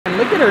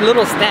look at her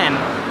little stand.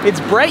 It's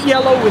bright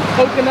yellow with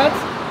coconuts.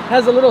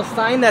 Has a little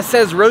sign that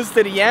says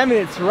roasted yam, and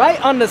it's right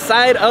on the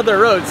side of the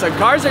road. So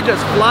cars are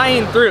just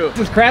flying through. This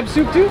is crab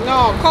soup too?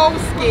 No, cow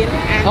skin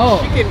and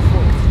chicken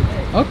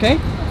foot. Okay.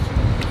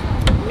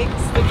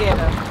 Mixed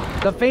together.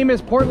 The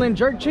famous Portland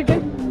jerk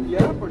chicken?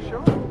 Yeah, for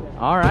sure.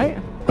 All right.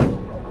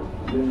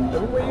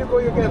 Everywhere you go,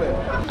 you get it.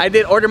 I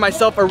did order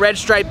myself a red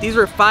stripe. These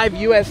were $5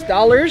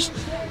 US.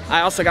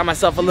 I also got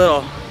myself a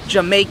little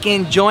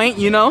Jamaican joint,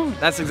 you know,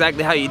 that's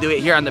exactly how you do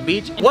it here on the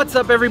beach. What's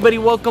up, everybody?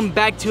 Welcome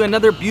back to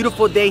another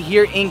beautiful day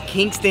here in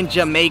Kingston,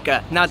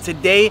 Jamaica. Now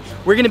today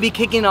we're gonna be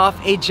kicking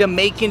off a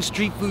Jamaican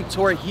street food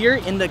tour here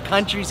in the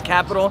country's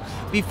capital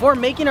before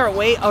making our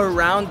way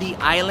around the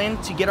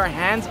island to get our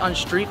hands on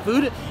street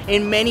food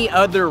in many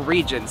other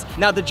regions.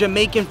 Now the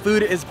Jamaican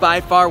food is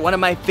by far one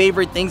of my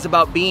favorite things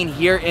about being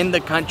here in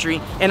the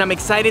country, and I'm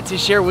excited to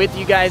share with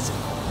you guys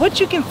what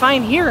you can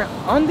find here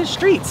on the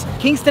streets.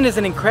 Kingston is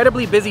an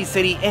incredibly busy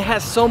city. It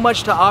has so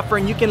much to offer,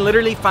 and you can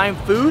literally find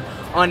food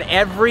on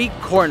every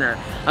corner.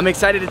 I'm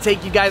excited to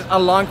take you guys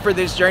along for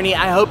this journey.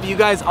 I hope you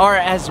guys are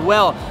as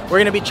well. We're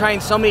gonna be trying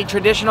so many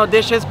traditional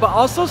dishes, but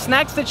also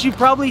snacks that you've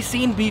probably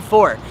seen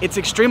before. It's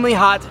extremely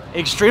hot,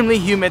 extremely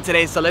humid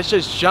today, so let's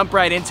just jump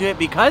right into it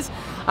because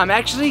I'm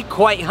actually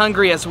quite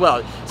hungry as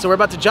well. So we're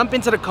about to jump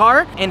into the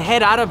car and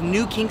head out of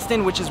New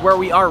Kingston, which is where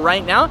we are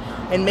right now,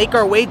 and make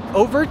our way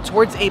over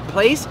towards a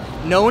place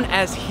known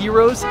as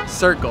Heroes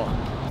Circle.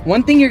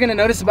 One thing you're gonna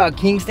notice about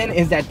Kingston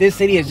is that this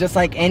city is just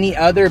like any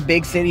other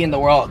big city in the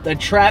world. The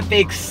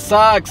traffic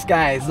sucks,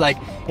 guys. Like,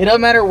 it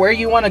doesn't matter where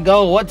you wanna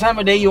go, what time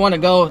of day you wanna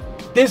go,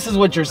 this is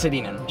what you're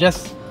sitting in,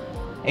 just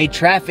a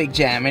traffic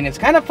jam. And it's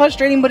kind of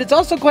frustrating, but it's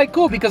also quite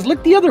cool because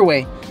look the other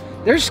way.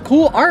 There's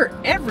cool art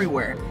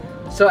everywhere.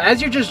 So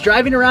as you're just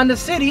driving around the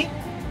city,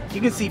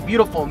 you can see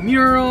beautiful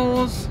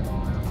murals,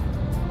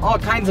 all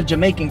kinds of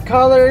Jamaican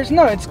colors.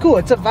 No, it's cool.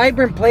 It's a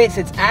vibrant place.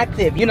 It's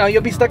active. You know,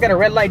 you'll be stuck at a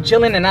red light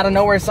chilling, and out of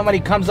nowhere somebody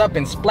comes up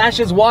and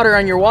splashes water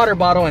on your water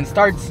bottle and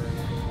starts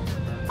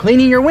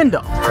cleaning your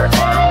window.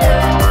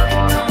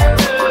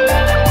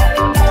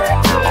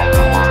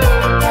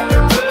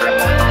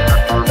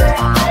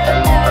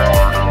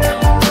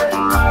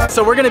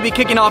 So we're gonna be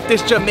kicking off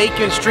this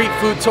Jamaican street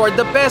food tour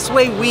the best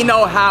way we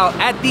know how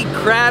at the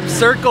Crab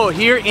Circle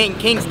here in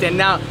Kingston.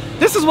 Now,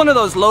 this is one of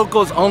those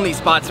locals only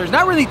spots. There's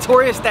not really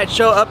tourists that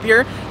show up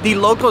here. The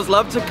locals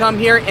love to come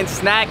here and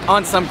snack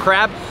on some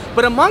crab.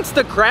 But amongst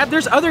the crab,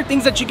 there's other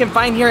things that you can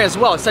find here as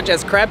well, such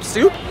as crab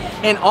soup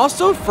and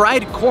also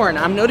fried corn.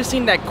 I'm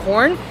noticing that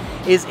corn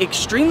is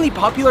extremely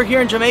popular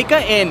here in Jamaica,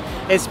 and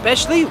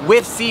especially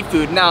with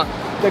seafood. Now,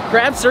 the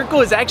Crab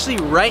Circle is actually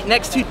right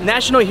next to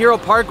National Hero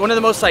Park, one of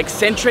the most like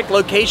centric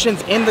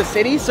locations in the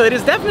city. So it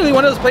is definitely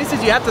one of those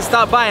places you have to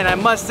stop by. And I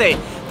must say,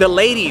 the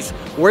ladies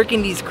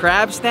working these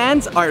crab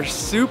stands are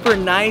super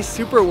nice,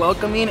 super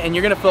welcoming, and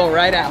you're gonna feel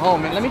right at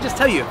home. And let me just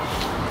tell you,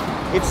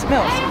 it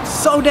smells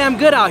so damn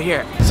good out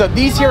here. So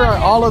these here are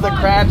all of the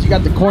crabs. You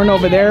got the corn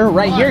over there.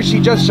 Right here, she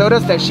just showed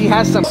us that she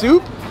has some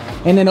soup.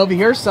 And then over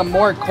here, some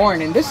more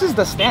corn. And this is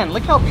the stand.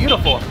 Look how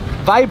beautiful.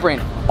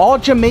 Vibrant. All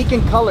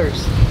Jamaican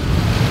colors.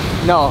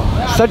 No,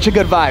 such a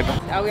good vibe.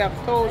 We have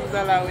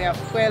 $12, we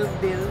have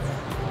 12 bills.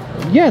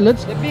 Yeah,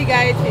 let's... The big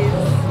it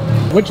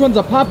is. Which one's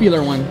a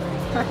popular one?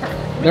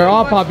 They're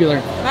all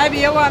popular. Maybe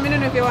you want, I don't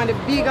know if you want the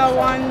bigger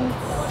ones.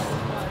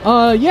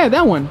 Yeah,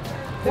 that one.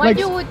 What like,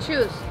 you would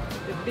choose?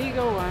 The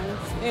bigger ones.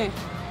 Yeah.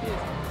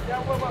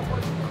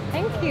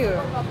 Thank you.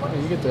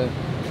 You get to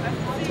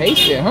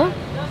taste it, huh?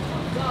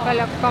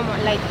 Well, come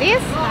on, like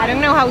this? I don't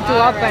know how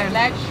to open.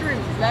 Like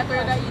shrimp. Like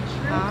where that eat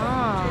shrimp.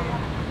 Ah.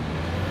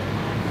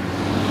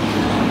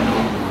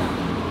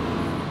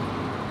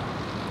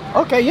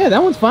 Okay, yeah,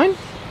 that one's fine.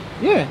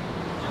 Yeah.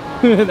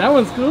 That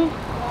one's cool.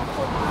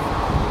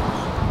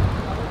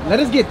 Let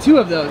us get 2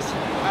 of those.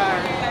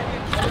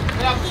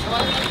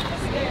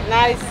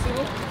 Nice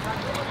soup.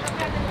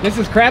 This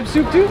is crab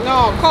soup too?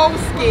 No, cow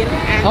skin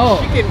and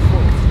chicken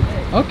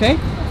foot. Okay.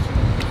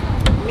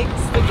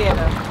 Mixed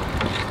together.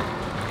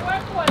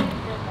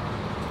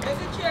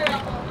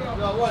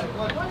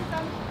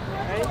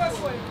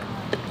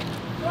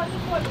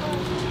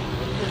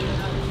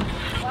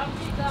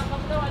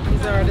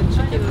 These are the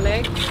chicken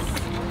legs.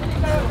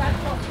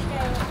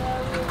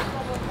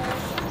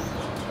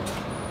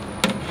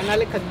 And a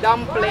little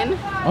dumpling.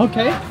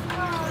 Okay.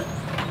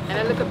 And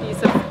a little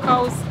piece of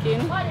cow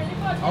skin.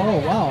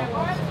 Oh, wow.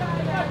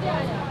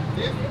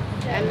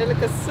 And a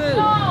little soup.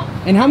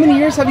 And how many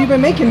years have you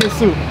been making this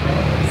soup?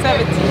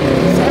 17.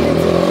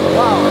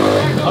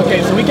 Wow.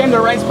 Okay, so we came to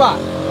the right spot.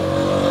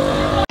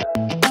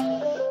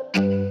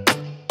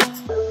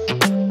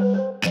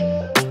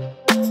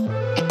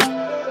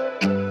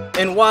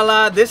 And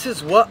voila, this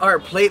is what our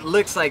plate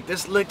looks like.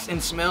 This looks and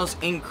smells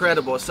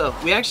incredible. So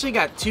we actually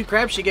got 2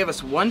 crabs. She gave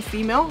us 1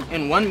 female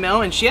and 1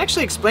 male, and she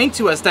actually explained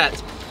to us that,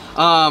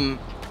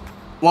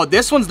 well,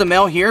 this one's the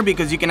male here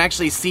because you can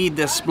actually see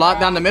the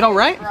splot down the middle,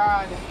 right?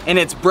 And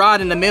it's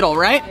broad in the middle,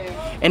 right?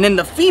 And then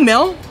the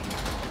female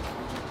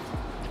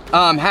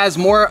has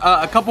more,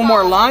 a couple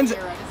more lines.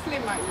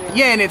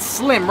 Yeah, and it's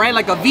slim, right?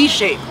 Like a V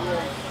shape.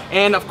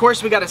 And of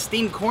course we got a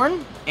steamed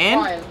corn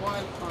and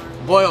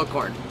boiled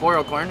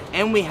corn.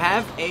 And we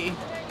have a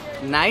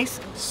nice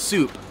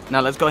soup.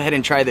 Now let's go ahead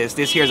and try this.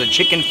 This here is a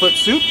chicken foot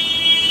soup.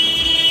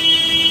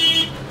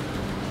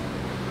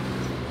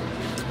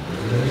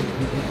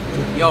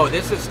 Yo,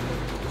 this is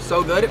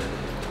so good.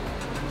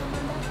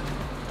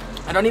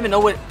 I don't even know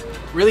what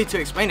really to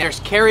explain. There's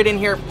carrot in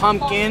here,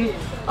 pumpkin,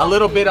 a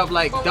little bit of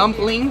like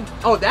dumpling.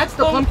 Oh, that's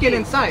the pumpkin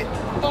inside.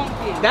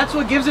 That's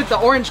what gives it the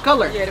orange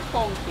color. Yeah, the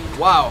pumpkin.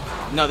 Wow.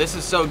 No, this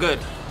is so good.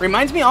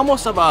 Reminds me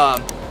almost of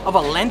a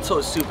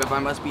lentil soup, if I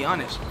must be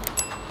honest.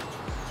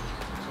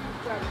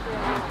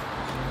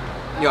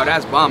 Yo,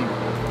 that's bomb.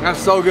 That's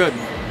so good.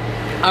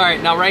 All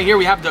right, now right here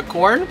we have the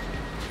corn.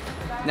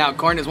 Now,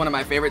 corn is one of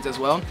my favorites as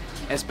well,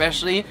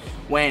 especially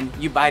when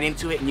you bite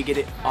into it and you get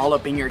it all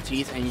up in your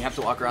teeth and you have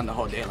to walk around the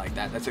whole day like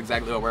that. That's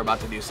exactly what we're about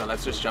to do, so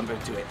let's just jump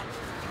into it.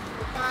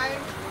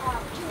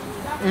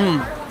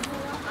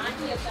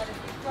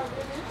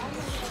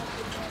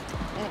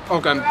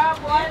 Okay.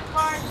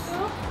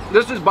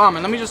 This is bomb,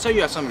 and let me just tell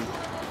you something.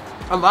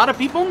 A lot of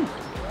people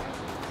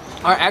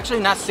are actually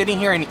not sitting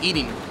here and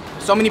eating.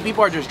 So many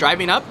people are just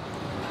driving up,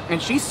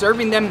 and she's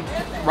serving them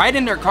right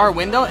in their car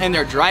window, and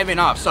they're driving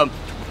off. So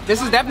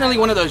this is definitely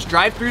one of those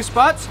drive-through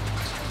spots.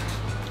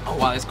 Oh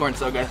wow, this corn's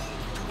so good.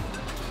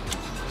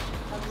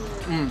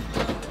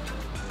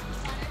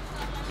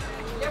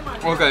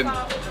 Okay,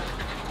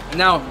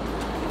 now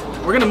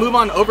we're gonna move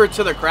on over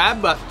to the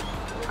crab, but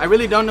I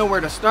really don't know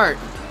where to start.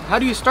 How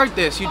do you start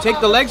this? You take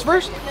the legs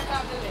first?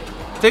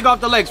 Take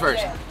off the legs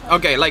first.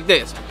 Okay, like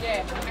this.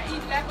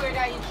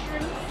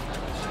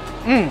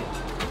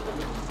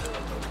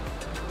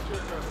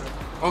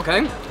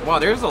 Okay, wow,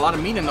 there's a lot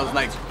of meat in those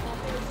legs.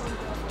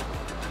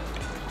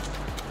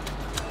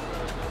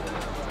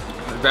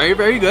 Very,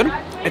 very good.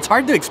 It's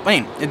hard to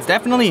explain. It's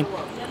definitely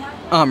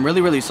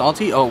really, really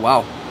salty. Oh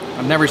wow,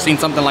 I've never seen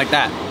something like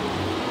that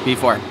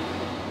before.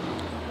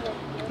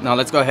 Now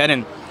let's go ahead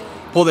and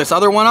pull this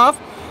other one off.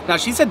 Now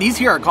she said these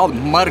here are called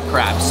mud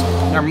crabs.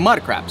 They're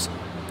mud crabs.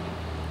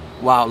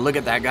 Wow, look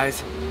at that,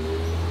 guys.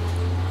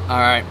 All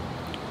right,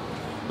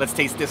 let's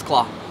taste this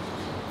claw.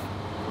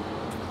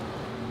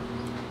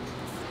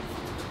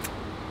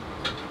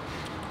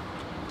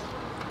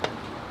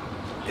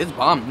 It's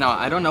bomb. Now,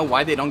 I don't know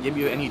why they don't give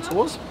you any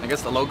tools. I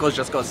guess the locals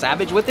just go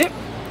savage with it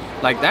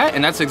like that,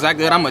 and that's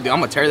exactly what I'm gonna do. I'm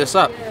gonna tear this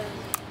up.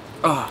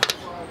 Oh,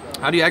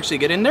 how do you actually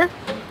get in there?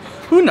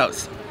 Who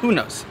knows? Who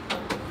knows?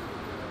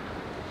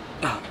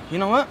 Oh, you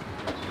know what?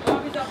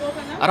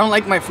 I don't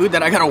like my food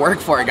that I gotta work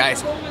for,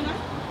 guys.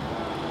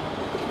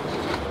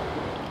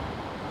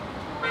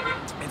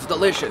 It's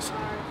delicious.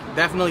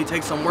 Definitely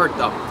takes some work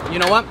though. You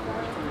know what?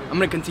 I'm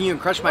gonna continue to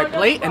crush my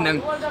plate, and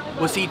then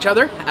we'll see each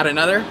other at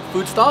another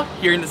food stall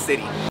here in the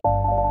city.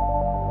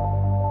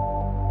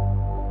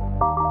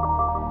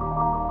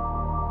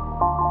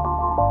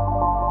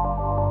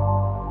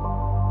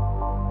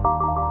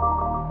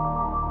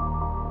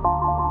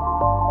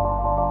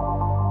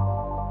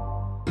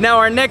 Now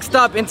our next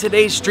stop in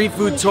today's street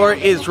food tour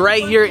is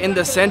right here in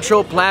the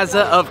Central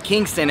Plaza of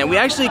Kingston, and we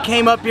actually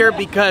came up here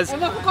because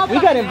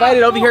we got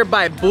invited over here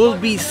by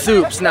Bulby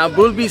Soups. Now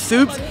Bulby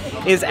Soups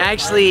is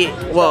actually,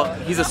 well,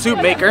 he's a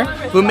soup maker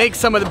who makes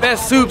some of the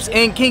best soups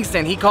in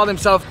Kingston. He called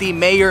himself the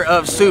mayor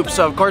of soup,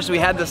 so of course we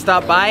had to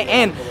stop by,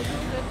 and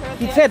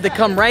he said to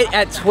come right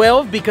at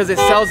 12 because it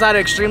sells out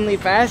extremely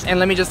fast. And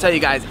let me just tell you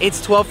guys,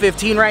 it's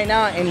 12:15 right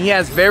now and he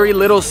has very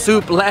little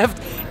soup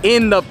left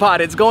in the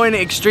pot. It's going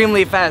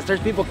extremely fast. There's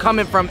people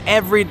coming from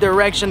every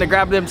direction to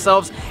grab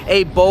themselves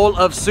a bowl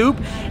of soup.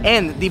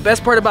 And the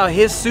best part about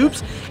his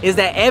soups is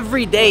that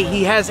every day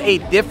he has a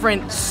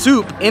different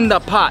soup in the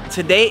pot.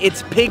 Today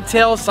it's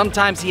pigtails,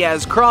 sometimes he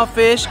has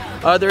crawfish,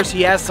 others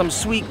he has some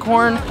sweet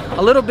corn,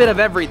 a little bit of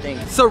everything.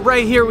 So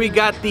right here we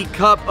got the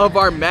cup of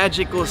our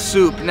magical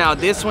soup. Now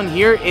this one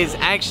here is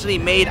actually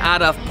made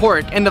out of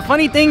pork. And the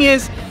funny thing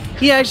is,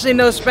 he actually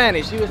knows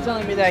Spanish. He was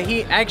telling me that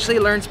he actually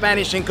learned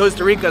Spanish in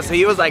Costa Rica, so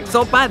he was like,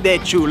 sopa de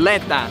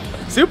chuleta.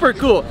 Super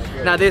cool.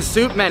 Now this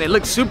soup, man, it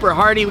looks super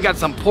hearty. We got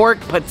some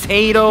pork,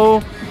 potato,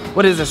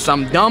 what is this,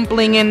 some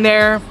dumpling in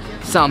there,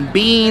 some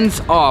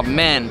beans, oh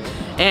man.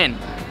 And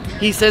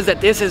he says that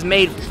this is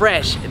made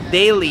fresh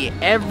daily,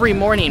 every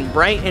morning,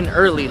 bright and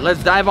early.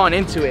 Let's dive on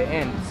into it.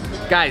 And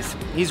guys,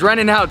 he's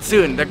running out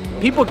soon. The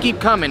people keep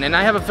coming, and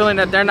I have a feeling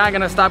that they're not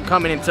gonna stop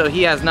coming until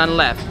he has none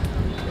left.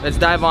 Let's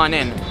dive on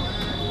in.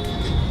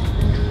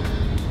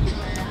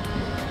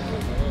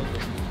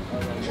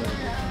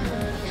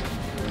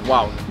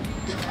 Wow.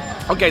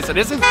 Okay, so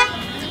this is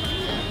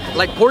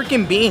like pork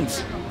and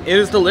beans. It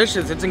is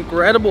delicious. It's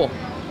incredible.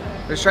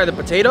 Let's try the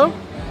potato.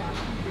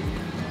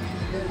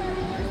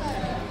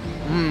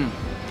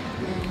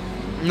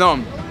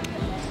 No.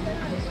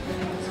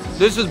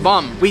 This is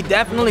bomb. We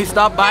definitely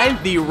stopped by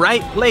the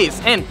right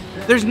place. And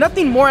there's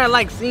nothing more I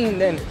like seeing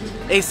than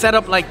a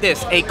setup like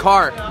this. A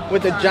car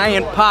with a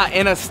giant pot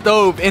and a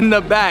stove in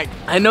the back.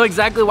 I know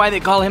exactly why they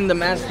call him the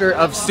master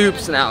of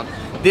soups now.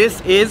 This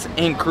is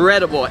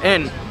incredible.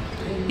 And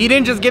he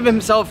didn't just give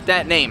himself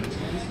that name.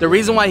 The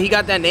reason why he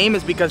got that name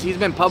is because he's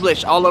been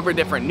published all over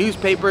different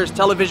newspapers,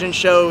 television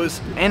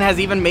shows, and has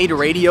even made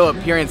radio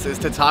appearances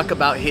to talk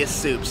about his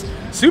soups.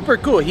 Super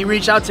cool. He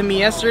reached out to me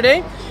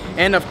yesterday,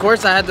 and of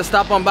course I had to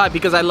stop on by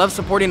because I love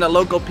supporting the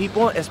local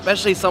people,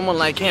 especially someone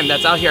like him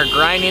that's out here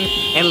grinding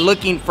and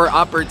looking for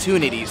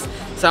opportunities.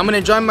 So I'm gonna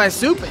enjoy my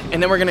soup,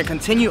 and then we're gonna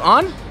continue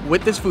on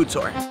with this food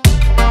tour.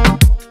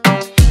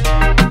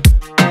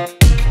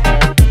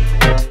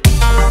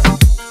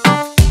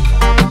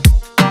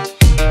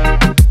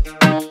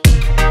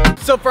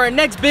 So for our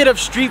next bit of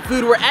street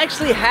food, we're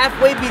actually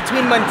halfway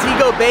between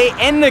Montego Bay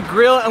and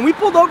Negril, and we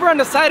pulled over on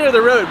the side of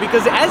the road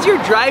because as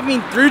you're driving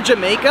through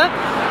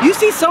Jamaica, you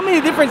see so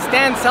many different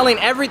stands selling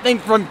everything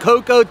from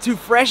cocoa to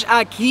fresh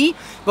ackee.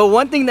 But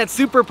one thing that's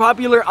super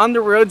popular on the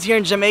roads here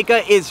in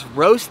Jamaica is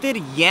roasted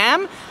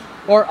yam,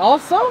 or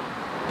also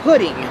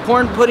pudding.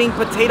 Corn pudding,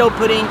 potato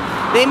pudding.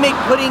 They make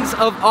puddings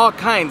of all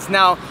kinds.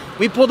 Now,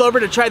 we pulled over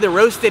to try the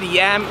roasted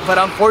yam, but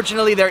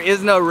unfortunately there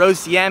is no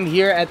roast yam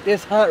here at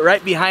this hut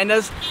right behind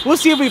us. We'll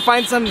see if we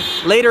find some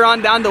later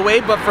on down the way,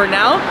 but for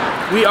now,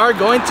 we are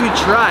going to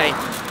try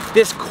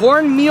this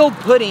cornmeal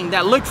pudding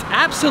that looks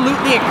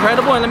absolutely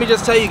incredible. And let me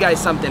just tell you guys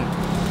something.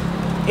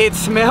 It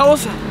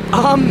smells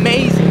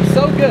amazing,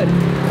 so good.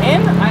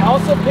 And I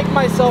also picked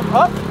myself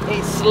up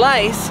a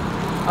slice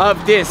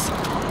of this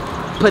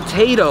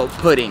potato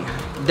pudding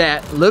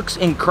that looks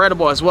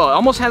incredible as well. It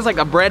almost has like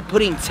a bread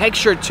pudding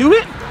texture to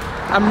it.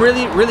 I'm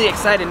really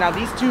excited. Now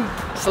these two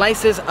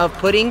slices of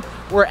pudding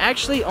were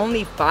actually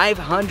only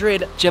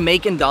 500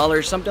 Jamaican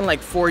dollars, something like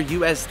 4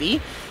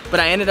 USD. But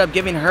I ended up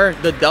giving her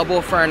the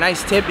double for a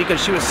nice tip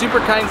because she was super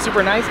kind,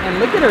 super nice. And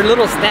look at her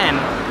little stand.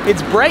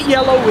 It's bright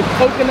yellow with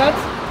coconuts,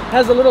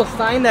 has a little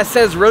sign that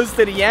says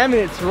roasted yam,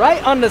 and it's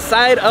right on the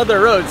side of the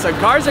road. So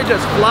cars are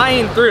just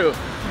flying through.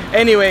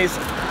 Anyways,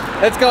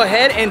 let's go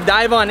ahead and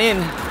dive on in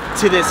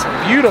to this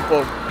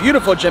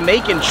beautiful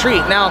Jamaican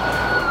treat. Now,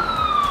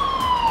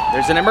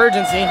 there's an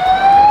emergency. All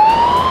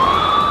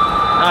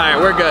right,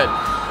 we're good.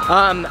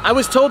 I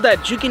was told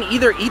that you can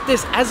either eat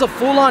this as a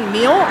full-on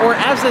meal or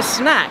as a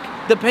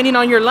snack, depending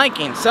on your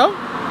liking. So,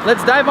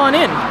 let's dive on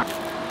in.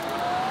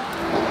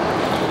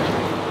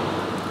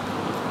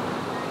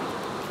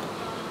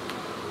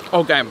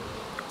 Okay.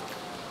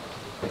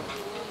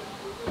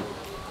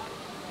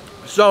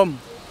 So,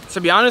 to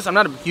be honest, I'm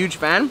not a huge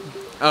fan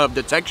of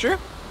the texture.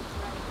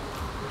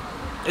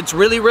 It's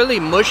really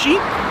mushy,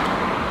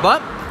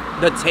 but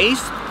the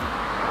taste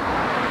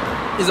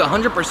is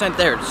 100%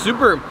 there. It's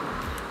super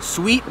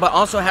sweet, but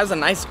also has a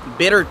nice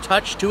bitter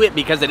touch to it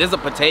because it is a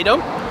potato.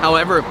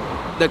 However,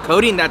 the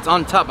coating that's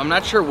on top, I'm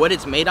not sure what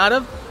it's made out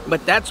of,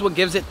 but that's what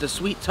gives it the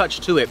sweet touch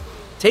to it.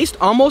 Tastes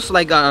almost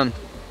like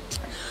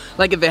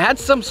if it had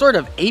some sort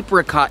of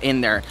apricot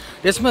in there.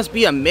 This must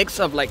be a mix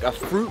of like a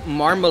fruit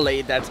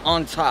marmalade that's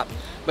on top.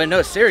 But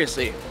no,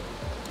 seriously,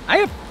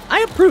 I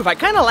approve. I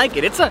kind of like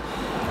it. It's a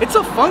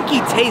funky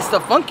taste, a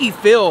funky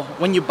feel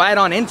when you bite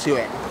on into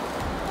it.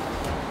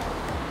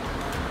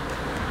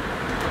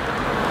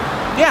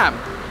 Yeah,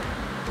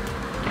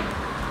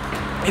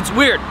 it's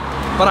weird,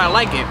 but I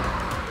like it.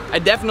 I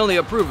definitely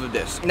approve of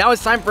this. Now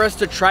it's time for us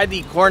to try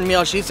the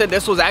cornmeal. She said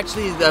this was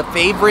actually the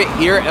favorite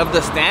here of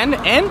the stand,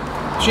 and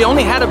she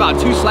only had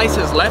about 2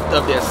 slices left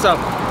of this. So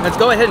let's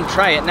go ahead and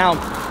try it. Now,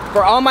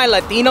 for all my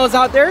Latinos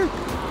out there,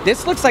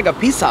 this looks like a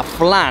piece of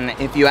flan,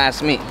 if you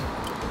ask me.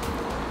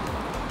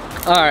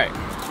 All right,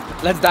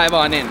 let's dive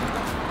on in.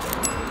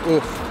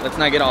 Oof, let's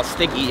not get all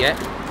sticky yet.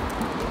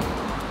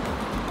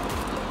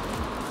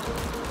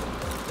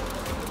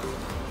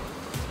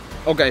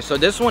 Okay, so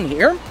this one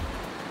here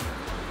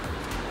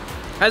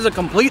has a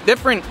complete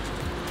different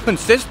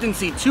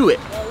consistency to it.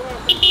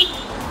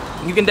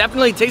 You can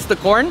definitely taste the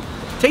corn.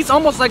 Tastes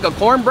almost like a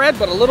cornbread,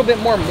 but a little bit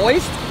more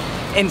moist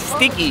and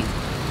sticky.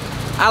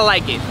 I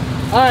like it.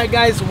 All right,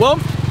 guys, well,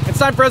 it's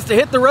time for us to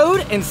hit the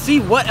road and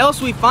see what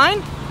else we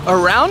find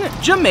around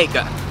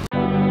Jamaica.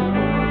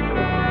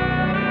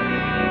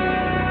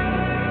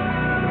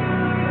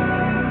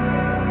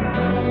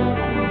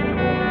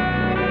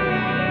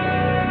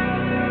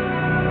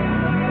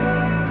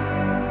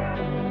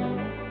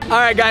 All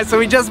right, guys, so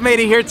we just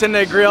made it here to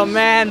Negril.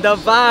 Man, the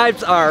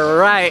vibes are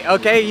right,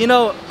 okay? You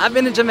know, I've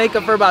been in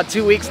Jamaica for about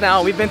 2 weeks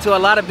now. We've been to a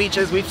lot of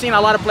beaches. We've seen a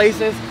lot of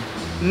places.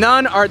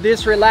 None are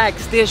this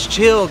relaxed, this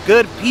chill,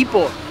 good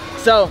people.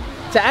 So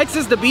to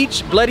access the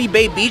beach, Bloody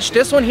Bay Beach,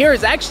 this one here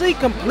is actually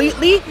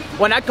completely,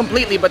 well, not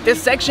completely, but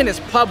this section is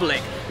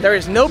public. There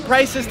is no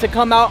prices to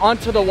come out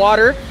onto the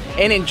water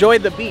and enjoy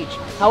the beach.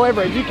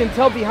 However, as you can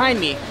tell behind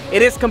me,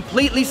 it is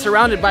completely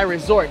surrounded by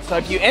resorts. So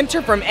if you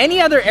enter from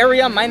any other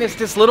area minus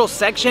this little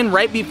section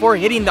right before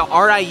hitting the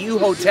RIU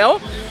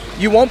hotel,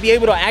 you won't be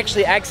able to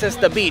actually access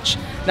the beach.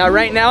 Now,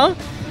 right now,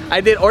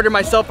 I did order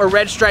myself a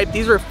red stripe.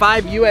 These were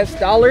 $5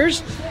 US.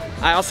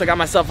 I also got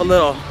myself a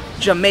little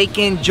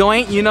Jamaican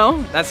joint, you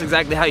know? That's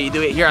exactly how you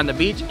do it here on the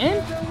beach.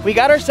 And we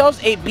got ourselves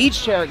a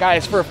beach chair,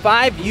 guys, for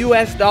 $5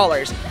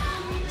 US.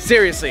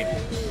 Seriously,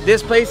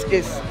 this place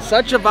is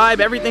such a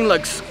vibe. Everything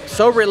looks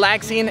so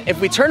relaxing. If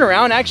we turn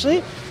around,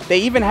 actually, They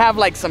even have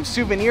like some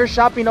souvenir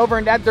shopping over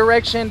in that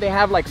direction. They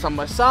have like some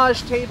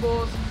massage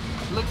tables.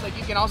 Looks like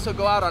you can also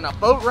go out on a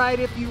boat ride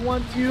if you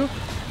want to.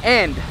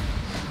 And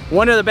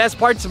one of the best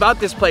parts about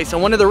this place,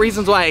 and one of the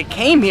reasons why I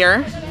came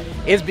here,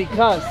 is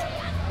because,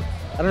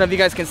 I don't know if you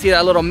guys can see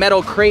that little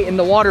metal crate in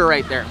the water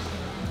right there.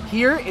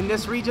 Here in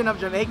this region of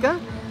Jamaica,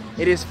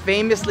 it is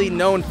famously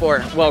known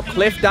for, well,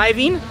 cliff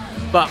diving,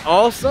 but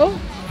also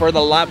for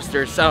the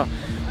lobster. So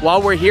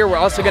while we're here, we're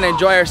also gonna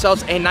enjoy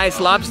ourselves a nice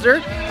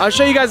lobster. I'll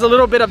show you guys a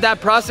little bit of that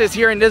process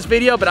here in this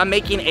video, but I'm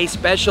making a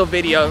special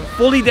video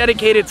fully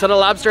dedicated to the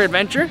lobster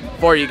adventure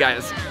for you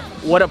guys.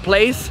 What a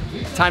place,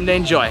 time to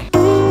enjoy.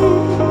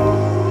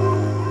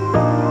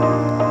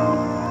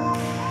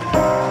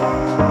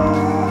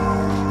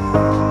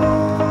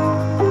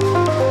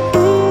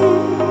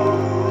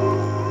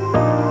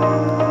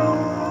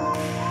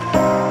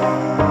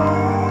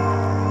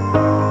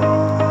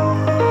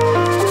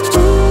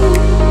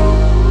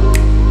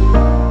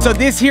 So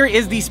this here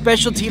is the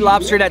specialty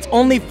lobster that's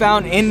only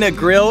found in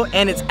Negril,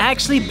 and it's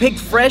actually picked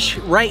fresh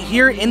right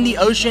here in the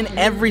ocean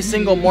every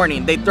single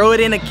morning. They throw it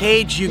in a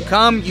cage, you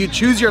come, you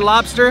choose your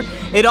lobster.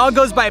 It all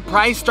goes by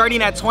price,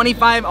 starting at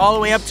 $25 all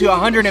the way up to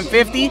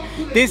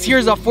 $150. This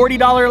here's a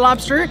 $40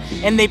 lobster,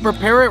 and they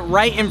prepare it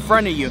right in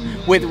front of you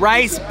with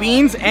rice,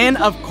 beans, and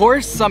of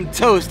course some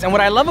toast. And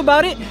what I love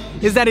about it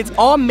is that it's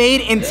all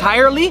made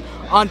entirely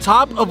on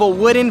top of a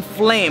wooden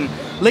flame.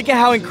 Look at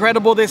how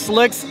incredible this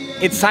looks.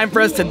 It's time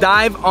for us to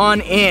dive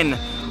on in.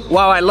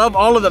 Wow, I love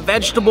all of the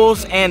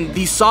vegetables and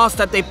the sauce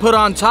that they put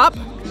on top.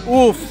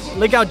 Oof,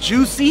 look how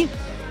juicy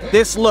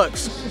this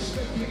looks.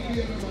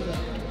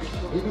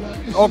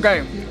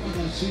 Okay.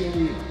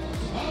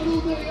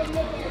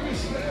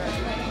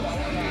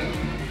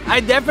 I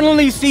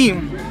definitely see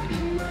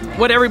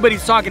what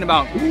everybody's talking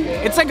about.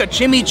 It's like a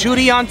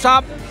chimichurri on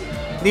top.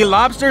 The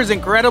lobster is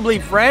incredibly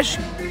fresh,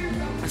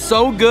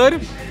 so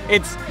good.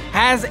 It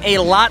has a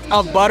lot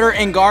of butter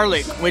and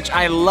garlic, which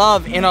I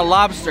love in a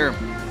lobster.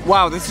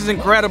 Wow, this is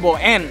incredible.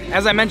 And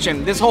as I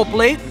mentioned, this whole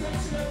plate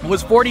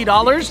was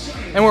 $40,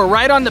 and we're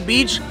right on the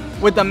beach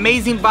with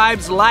amazing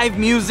vibes, live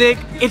music.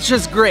 It's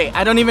just great.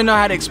 I don't even know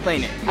how to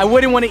explain it. I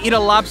wouldn't want to eat a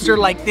lobster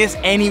like this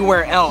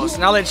anywhere else.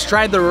 Now let's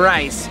try the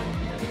rice.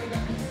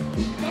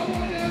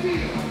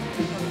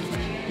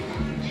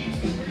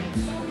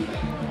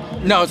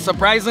 No,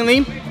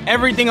 surprisingly,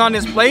 everything on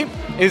this plate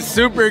is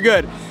super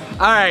good.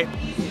 All right,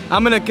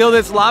 I'm gonna kill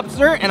this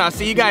lobster, and I'll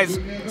see you guys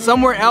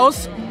somewhere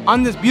else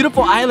on this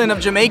beautiful island of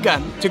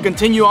Jamaica to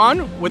continue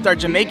on with our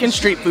Jamaican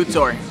street food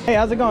tour. Hey,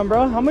 how's it going,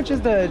 bro? How much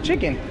is the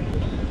chicken?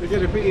 We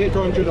get it for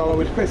 $800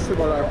 with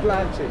festival or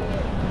planting.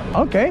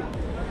 Okay.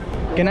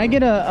 Can I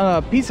get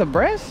a piece of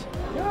breast?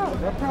 Yeah,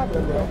 no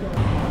problem, bro.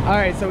 All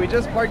right, so we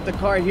just parked the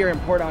car here in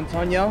Port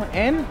Antonio,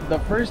 and the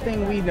first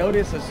thing we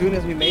noticed as soon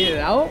as we made it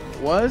out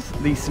was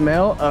the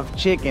smell of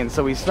chicken.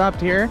 So we stopped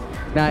here.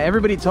 Now,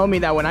 everybody told me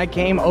that when I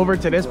came over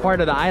to this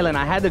part of the island,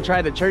 I had to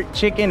try the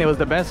chicken. It was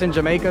the best in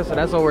Jamaica, so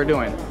that's what we're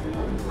doing.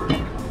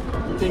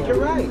 I think you're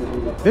right.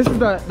 This is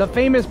the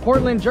famous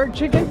Portland Jerk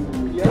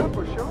Chicken? Yeah,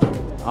 for sure.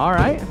 All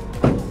right.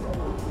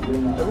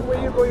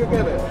 Everywhere you go, you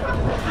get it.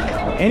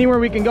 Anywhere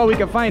we can go, we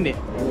can find it.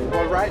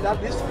 Well, right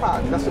at this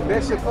spot. That's the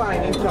best you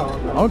find in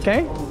town.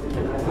 Okay.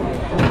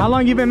 How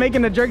long you been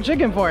making the jerk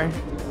chicken for?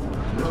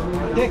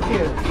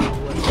 Decades.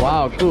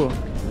 Wow, cool.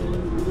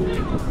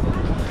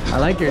 I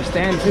like your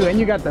stand too, and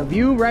you got the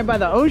view right by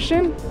the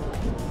ocean.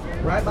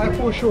 Right by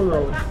Foreshore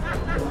Road.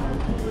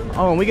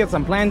 Oh, and we get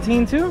some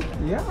plantain too?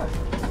 Yeah.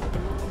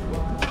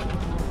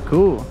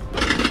 Cool.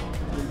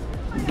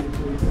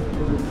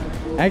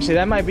 Actually,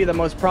 that might be the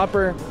most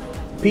proper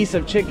piece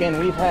of chicken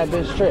we've had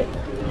this trip.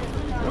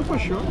 Yeah, for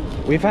sure.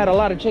 We've had a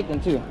lot of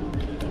chicken too.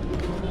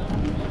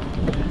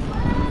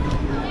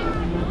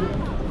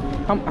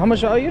 How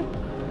much are you?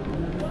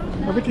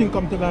 Everything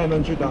come to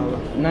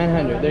 $900.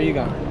 900. There you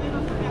go.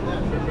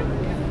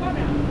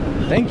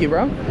 Thank you,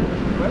 bro.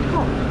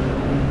 Welcome.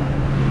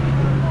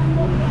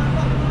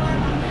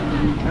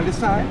 And this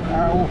side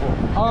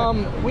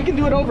over. We can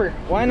do it over.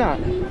 Why not?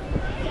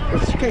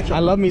 It's ketchup. I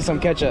love me some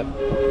ketchup.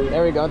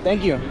 There we go.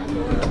 Thank you.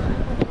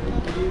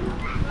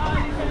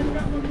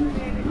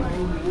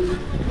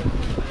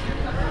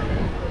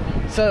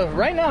 So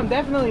right now I'm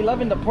definitely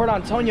loving the Port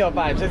Antonio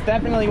vibes. It's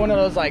definitely one of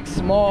those like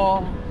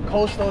small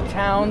coastal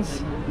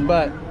towns,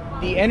 but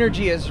the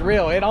energy is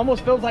real. It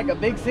almost feels like a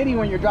big city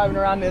when you're driving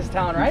around this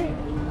town, right?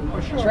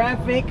 For sure.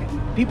 Traffic,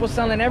 people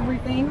selling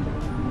everything.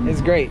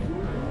 It's great.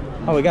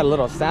 Oh, we got a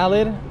little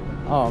salad.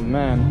 Oh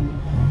man.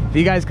 If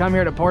you guys come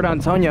here to Port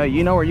Antonio,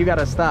 you know where you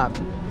gotta stop.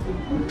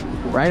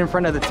 Right in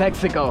front of the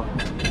Texaco.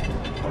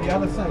 On the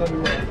other side of the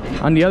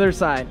road. On the other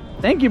side.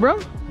 Thank you, bro.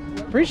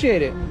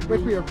 Appreciate it.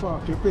 Wait for your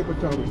fork, your paper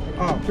towel.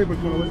 Oh, paper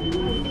towel.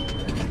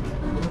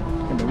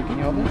 Can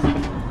we help us?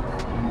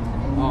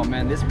 Oh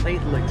man, this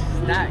plate looks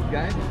stacked,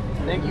 guys.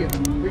 Thank you.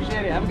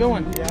 Appreciate it. Have a good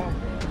one. Yeah.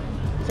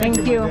 Thank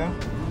you. Yeah.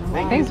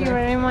 Thank you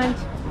very much.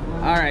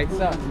 All right,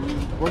 so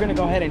we're gonna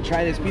go ahead and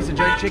try this piece of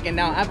jerk chicken.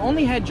 Now, I've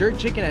only had jerk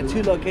chicken at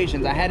 2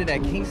 locations. I had it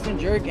at Kingston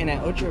Jerk and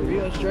at Ocho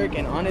Rios Jerk,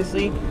 and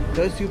honestly,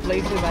 those 2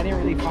 places, I didn't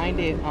really find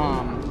it,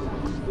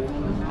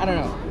 I don't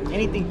know,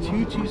 anything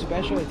too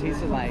special. It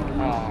tasted like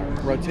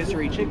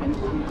rotisserie chicken.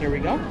 Here we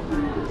go.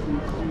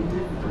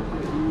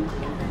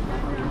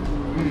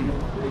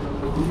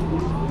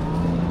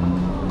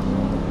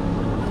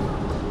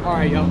 All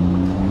right, yo.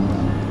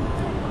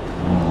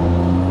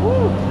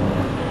 Woo.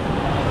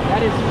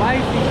 That is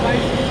spicy.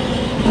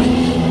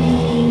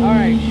 All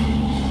right.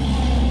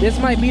 This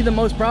might be the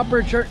most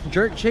proper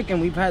jerk chicken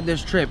we've had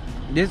this trip.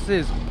 This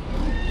is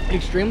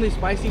extremely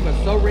spicy, but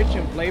so rich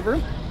in flavor.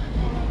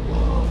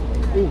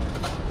 Ooh.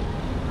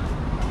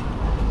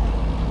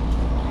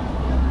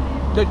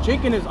 The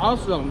chicken is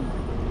also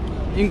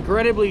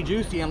incredibly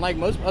juicy, and like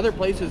most other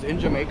places in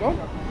Jamaica.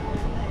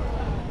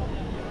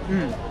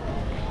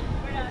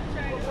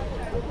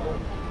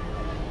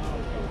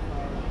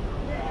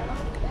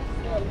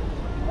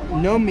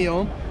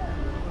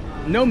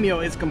 No meal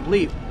is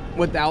complete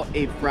without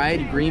a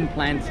fried green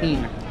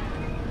plantain.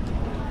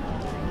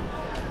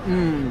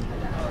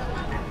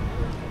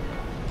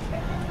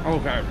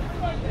 Okay.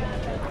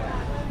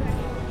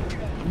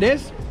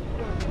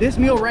 This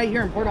meal right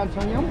here in Port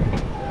Antonio,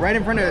 right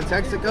in front of the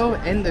Texaco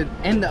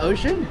and the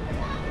ocean,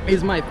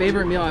 is my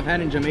favorite meal I've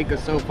had in Jamaica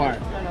so far.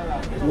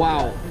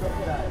 Wow.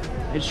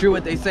 It's true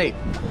what they say.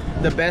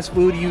 The best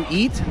food you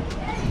eat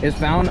is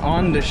found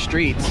on the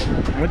streets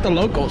with the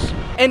locals.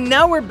 And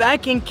now we're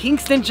back in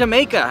Kingston,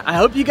 Jamaica. I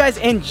hope you guys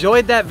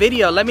enjoyed that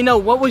video. Let me know,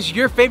 what was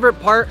your favorite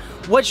part?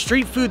 What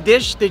street food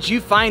dish did you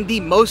find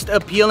the most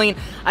appealing?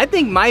 I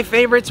think my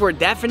favorites were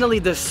definitely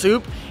the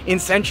soup in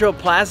Central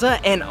Plaza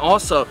and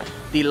also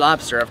the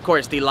lobster. Of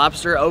course, the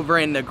lobster over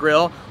in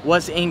Negril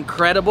was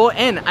incredible,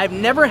 and I've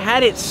never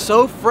had it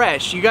so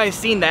fresh. You guys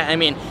seen that? I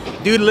mean,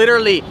 dude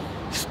literally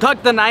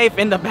stuck the knife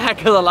in the back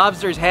of the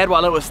lobster's head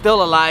while it was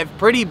still alive.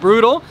 Pretty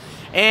brutal.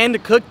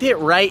 And cooked it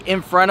right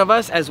in front of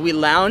us as we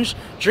lounged,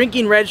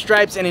 drinking Red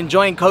Stripes and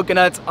enjoying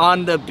coconuts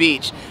on the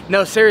beach.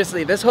 No,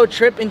 seriously, this whole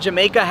trip in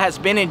Jamaica has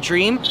been a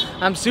dream.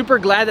 I'm super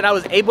glad that I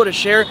was able to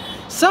share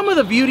some of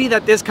the beauty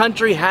that this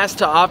country has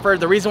to offer.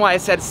 The reason why I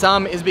said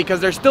some is because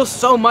there's still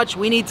so much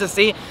we need to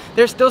see.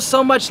 There's still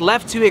so much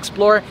left to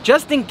explore.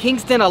 Just in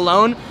Kingston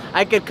alone,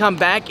 I could come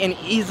back and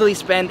easily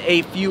spend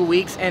a few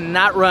weeks and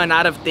not run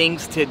out of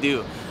things to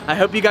do. I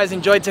hope you guys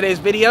enjoyed today's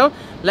video.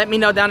 Let me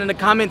know down in the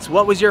comments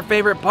what was your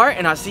favorite part,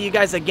 and I'll see you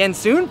guys again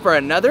soon for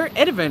another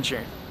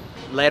adventure.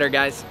 Later,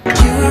 guys. You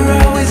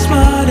were always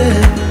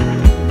smarter.